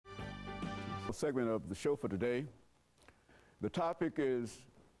Segment of the show for today. The topic is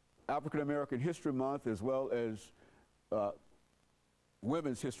African American History Month as well as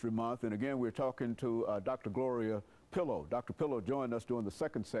Women's History Month. And again, we're talking to Dr. Gloria Pillow. Dr. Pillow joined us during the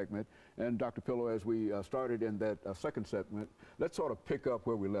second segment. And Dr. Pillow, as we started in that second segment, let's sort of pick up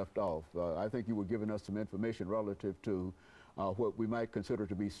where we left off. I think you were giving us some information relative to what we might consider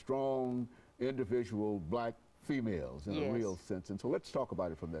to be strong individual black females in a real sense. And so let's talk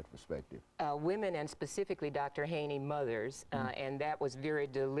about it from that perspective. Women, and specifically Dr. Haney, mothers, and that was very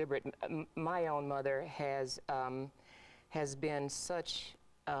deliberate. My own mother has been such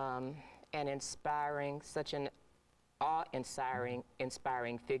an inspiring, such an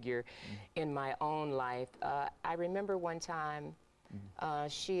awe-inspiring figure in my own life. I remember one time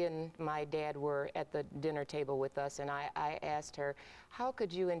she and my dad were at the dinner table with us, and I asked her, how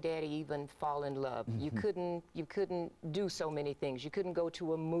could you and Daddy even fall in love? You couldn't do so many things. You couldn't go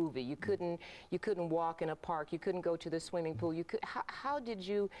to a movie. You couldn't walk in a park. You couldn't go to the swimming pool. How did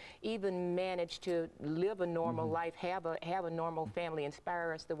you even manage to live a normal life, have a normal family,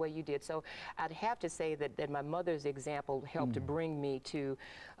 inspire us the way you did? So I'd have to say that my mother's example helped to bring me to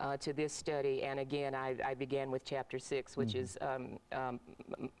this study. And again, I began with chapter 6, which is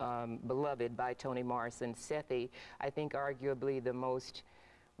Beloved by Toni Morrison. Sethi, I think arguably the most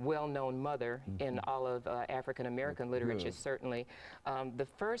well-known mother in all of African American literature, certainly. The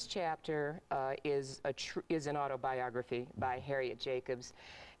first chapter is an autobiography by Harriet Jacobs,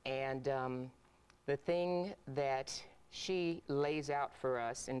 and the thing that she lays out for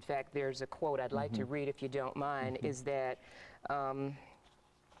us, in fact, there's a quote I'd like to read if you don't mind, is that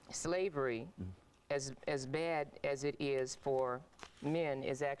slavery, as bad as it is for men,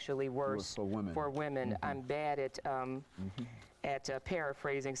 is actually worse for women. I'm bad at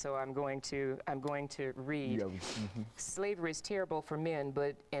paraphrasing, so I'm going to read. Slavery is terrible for men,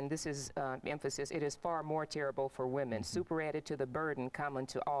 but, and this is emphasis, it is far more terrible for women. Superadded to the burden common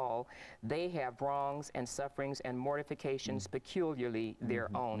to all, they have wrongs and sufferings and mortifications peculiarly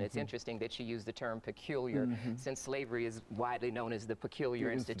their own. It's interesting that she used the term peculiar, since slavery is widely known as the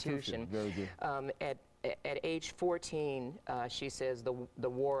peculiar institution. Very good. At age 14, she says, the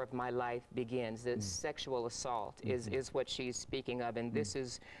war of my life begins. The sexual assault is what she's speaking of, and this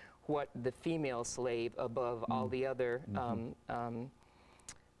is what the female slave, above all the other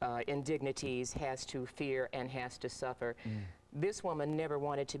indignities, has to fear and has to suffer. This woman never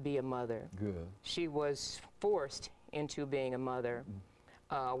wanted to be a mother. She was forced into being a mother.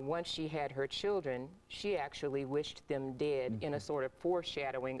 Once she had her children, she actually wished them dead, in a sort of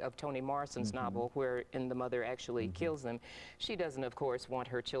foreshadowing of Toni Morrison's novel, wherein the mother actually kills them. She doesn't, of course, want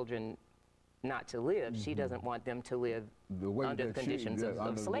her children not to live. She doesn't want them to live under the conditions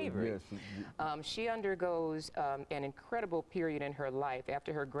of slavery. She undergoes an incredible period in her life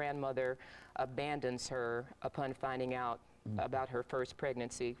after her grandmother abandons her upon finding out about her first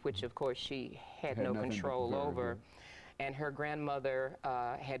pregnancy, which, of course, she had no control over. And her grandmother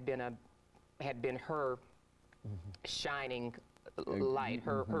had been her shining light,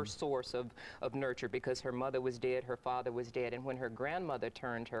 her source of nurture, because her mother was dead, her father was dead, and when her grandmother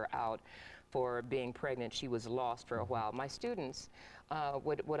turned her out for being pregnant, she was lost for a while. My students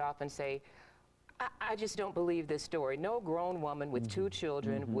would often say, I just don't believe this story. No grown woman with 2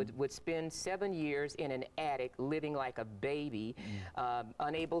 children would spend 7 years in an attic living like a baby,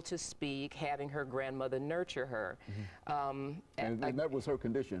 unable to speak, having her grandmother nurture her. And that was her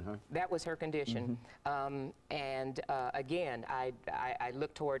condition, huh? That was her condition. Again, I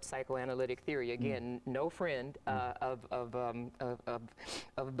look towards psychoanalytic theory. Again, no friend of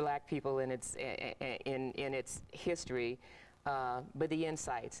black people in its history. But the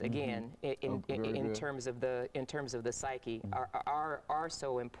insights, again, in terms of the psyche, are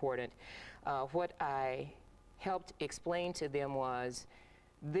so important. What I helped explain to them was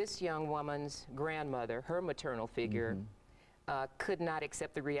this young woman's grandmother, her maternal figure, could not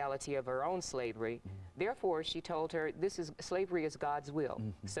accept the reality of her own slavery. Therefore, she told her, slavery is God's will.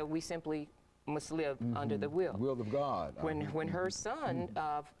 So we simply must live under the will of God. When her son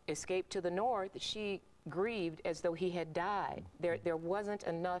escaped to the north, she grieved as though he had died. There wasn't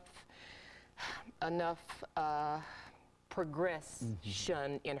enough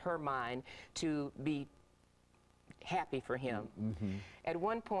progression in her mind to be happy for him. At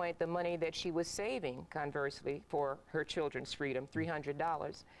one point, the money that she was saving, conversely, for her children's freedom,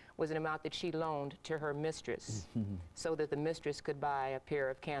 $300, was an amount that she loaned to her mistress, so that the mistress could buy a pair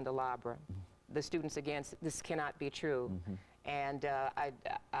of candelabra. The students, again, this cannot be true. And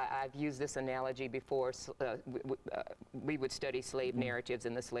I've used this analogy before. We would study slave narratives,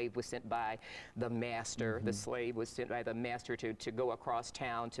 and the slave was sent by the master. The slave was sent by the master to go across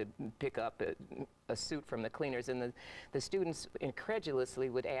town to pick up a suit from the cleaners. And the students incredulously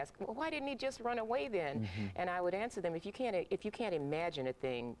would ask, well, why didn't he just run away then? And I would answer them, if you can't imagine a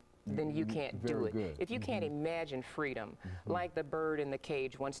thing, then you can't do it. Good. If you can't imagine freedom, like the bird in the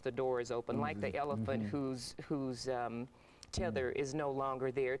cage once the door is open, like the elephant whose tether is no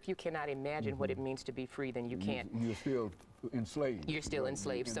longer there. If you cannot imagine what it means to be free, then you can't. You're still enslaved. You're still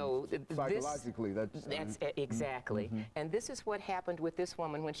enslaved. So psychologically, that's exactly. And this is what happened with this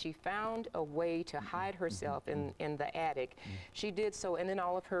woman when she found a way to hide herself in the attic. She did so, and then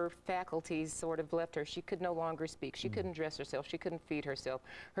all of her faculties sort of left her. She could no longer speak. She couldn't dress herself. She couldn't feed herself.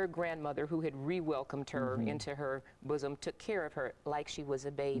 Her grandmother, who had re-welcomed her into her bosom, took care of her like she was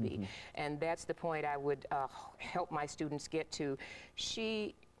a baby. And that's the point I would help my students get to.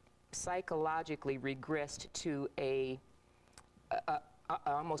 She psychologically regressed to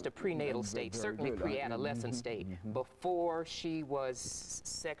almost a prenatal state, certainly pre-adolescent state, before she was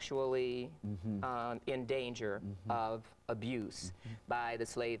sexually in danger of abuse by the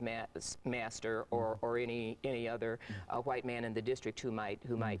slave master or any other white man in the district who might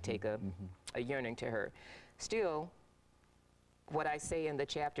take a yearning to her. Still, what I say in the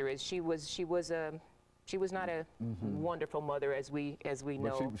chapter is she was not a wonderful mother as we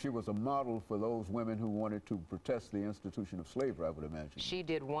know. But she was a model for those women who wanted to protest the institution of slavery, I would imagine. She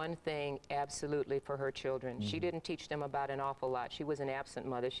did one thing absolutely for her children. She didn't teach them about an awful lot. She was an absent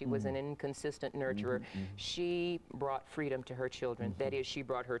mother. She was an inconsistent nurturer. She brought freedom to her children. That is, she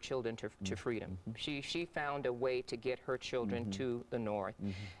brought her children to freedom. She found a way to get her children to the North.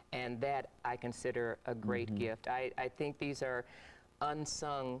 And that I consider a great gift. I think these are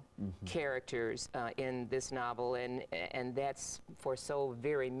unsung characters in this novel, and that's for so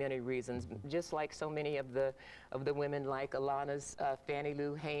very many reasons. Just like so many of the women, like Alana's Fannie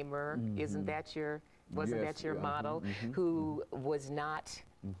Lou Hamer, wasn't that your model, who was not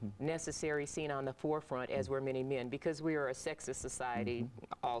necessarily seen on the forefront as were many men, because we are a sexist society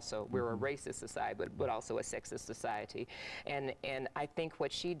also. We're a racist society, but also a sexist society. And I think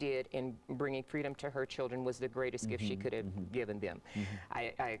what she did in bringing freedom to her children was the greatest gift she could have given them.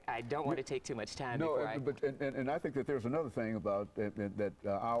 I don't want to take too much time before and I think that there's another thing about that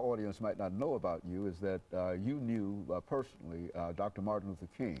our audience might not know about you, is that you knew personally Dr. Martin Luther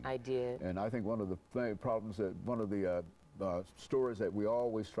King. I did. And I think one of the problems that one of the stories that we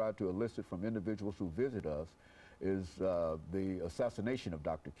always try to elicit from individuals who visit us is the assassination of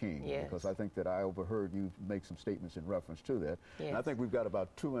Dr. King. Yes. Because I think that I overheard you make some statements in reference to that. Yes. And I think we've got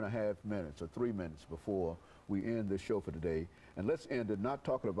about 2.5 minutes or 3 minutes before we end this show for today. And let's end it not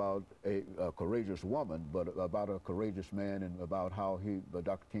talking about a courageous woman, but about a courageous man, and about how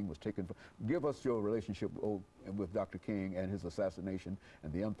Dr. King was taken. Give us your relationship with Dr. King and his assassination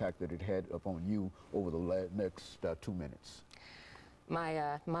and the impact that it had upon you over the next 2 minutes.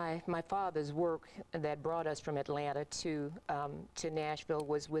 My father's work that brought us from Atlanta to Nashville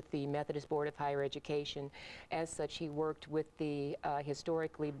was with the Methodist Board of Higher Education. As such, he worked with the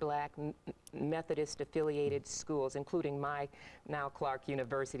historically black Methodist affiliated schools, including my now Clark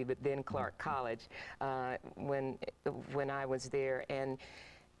University, but then Clark College, when I was there. And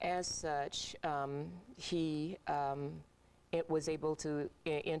as such, he was able to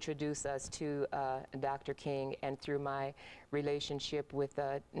introduce us to Dr. King, and through my relationship with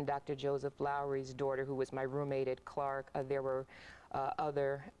Dr. Joseph Lowry's daughter, who was my roommate at Clark, there were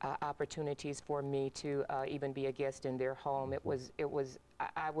other opportunities for me to even be a guest in their home.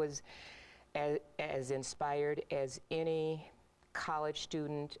 I was as inspired as any college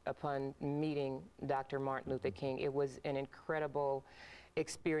student upon meeting Dr. Martin Luther King. It was an incredible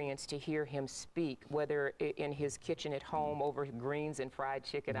experience to hear him speak, whether in his kitchen at home over greens and fried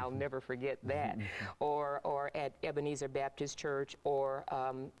chicken, I'll never forget that, or at Ebenezer Baptist Church, or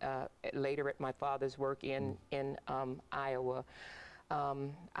later at my father's work in Iowa.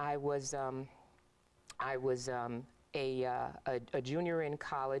 I was a junior in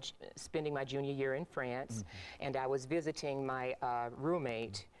college, spending my junior year in France, and I was visiting my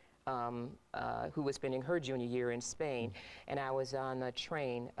roommate, who was spending her junior year in Spain, and I was on a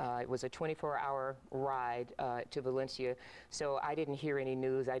train. It was a 24-hour ride to Valencia, so I didn't hear any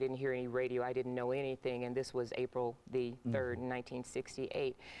news, I didn't hear any radio, I didn't know anything, and this was April the 3rd,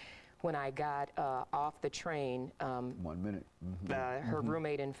 1968. When I got off the train, 1 minute. her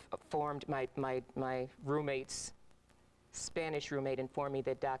roommate informed, my roommate's Spanish roommate informed me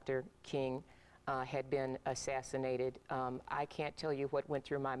that Dr. King had been assassinated. I can't tell you what went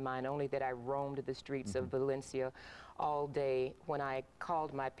through my mind, only that I roamed the streets of Valencia all day. When I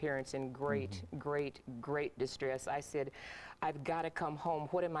called my parents in great, great distress, I said, I've got to come home.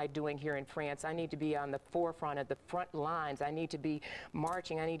 What am I doing here in France? I need to be on the forefront of the front lines. I need to be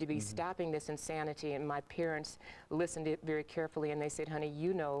marching. I need to be stopping this insanity. And my parents listened to it very carefully, and they said, honey,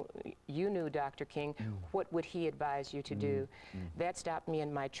 you knew Dr. King. What would he advise you to do? That stopped me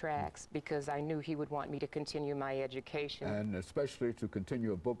in my tracks, because I knew he would want me to continue my education. And especially to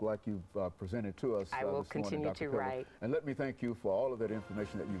continue a book like you've presented to us. I will continue to write. And let me thank you for all of that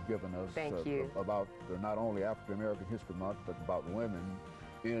information that you've given us. Thank you. About not only African American History Month, but about women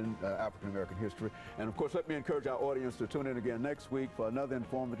in African American history. And of course, let me encourage our audience to tune in again next week for another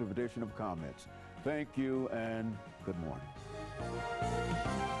informative edition of Comments. Thank you and good morning.